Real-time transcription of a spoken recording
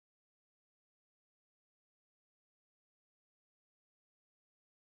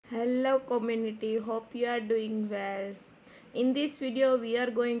Hello community, hope you are doing well. In this video we are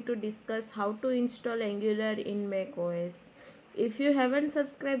going to discuss how to install Angular in macOS. If you haven't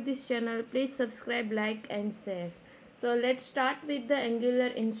subscribed this channel, please subscribe, like and share. So let's start with the Angular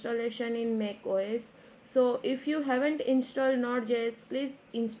installation in macOS. So if you haven't installed Node.js, please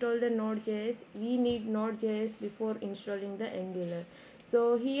install the Node.js. We need Node.js before installing the Angular.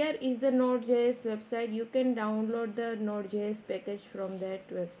 So here is the Node.js website. You can download the Node.js package from that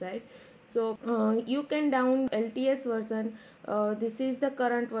website. So you can download LTS version. This is the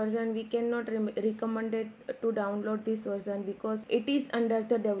current version. We cannot recommend it to download this version because it is under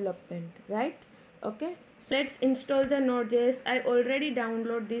the development, right? Okay, so let's install the Node.js. I already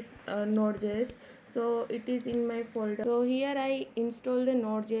download this Node.js, so it is in my folder. So here I install the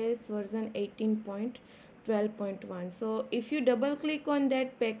Node.js version 18.12.1. So if you double click on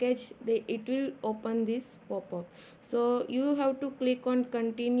that package, it will open this pop-up. So you have to click on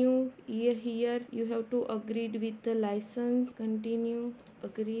continue. Here you have to agree with the license, continue,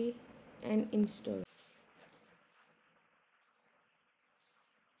 agree and install.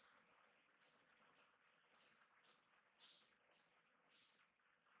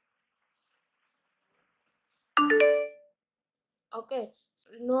 Okay, so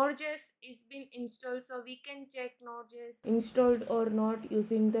Node.js is been installed, so we can check Node.js installed or not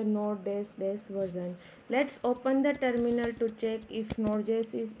using the Node-dash version. Let's open the terminal to check if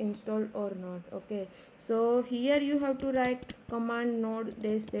Node.js is installed or not. Okay, so here you have to write command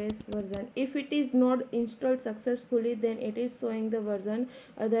Node-dash version. If it is not installed successfully, then it is showing the version,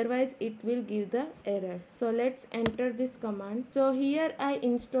 otherwise it will give the error. So let's enter this command. So here I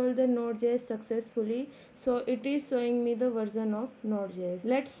installed the Node.js successfully, so it is showing me the version of Node.js.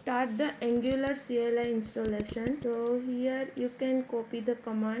 Let's start the Angular CLI installation. So here you can copy the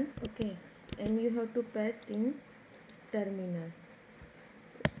command, okay, and you have to paste in terminal.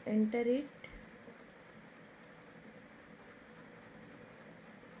 Enter it.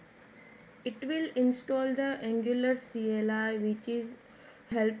 It will install the Angular CLI, which is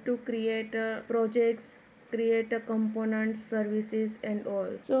help to create projects, create a components, services and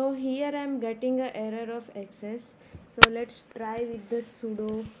all. So here I am getting a error of access. So let's try with the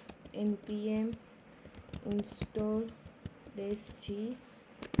sudo npm install -g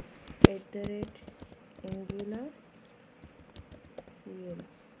 @angular cl.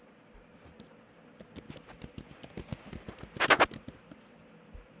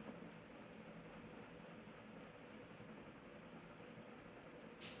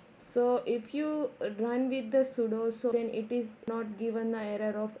 So if you run with the sudo, so then it is not given the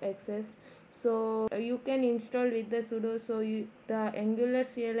error of access. So you can install with the sudo, so the Angular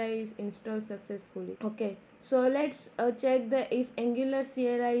CLI is installed successfully. Okay, so let's check the if Angular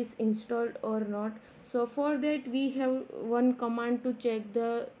CLI is installed or not. So for that we have one command to check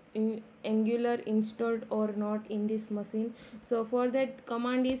the Angular installed or not in this machine. So for that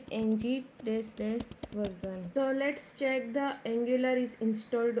command is ng -version. So let's check the Angular is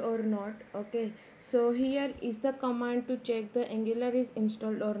installed or not. Okay, so here is the command to check the Angular is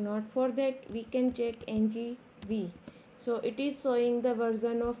installed or not. For that we can check ngv. So it is showing the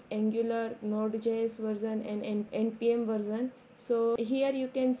version of Angular, Node.js version and npm version. So here you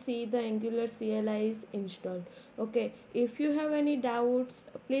can see the Angular CLI is installed. Okay, if you have any doubts,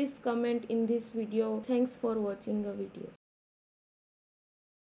 please comment in this video. Thanks for watching the video.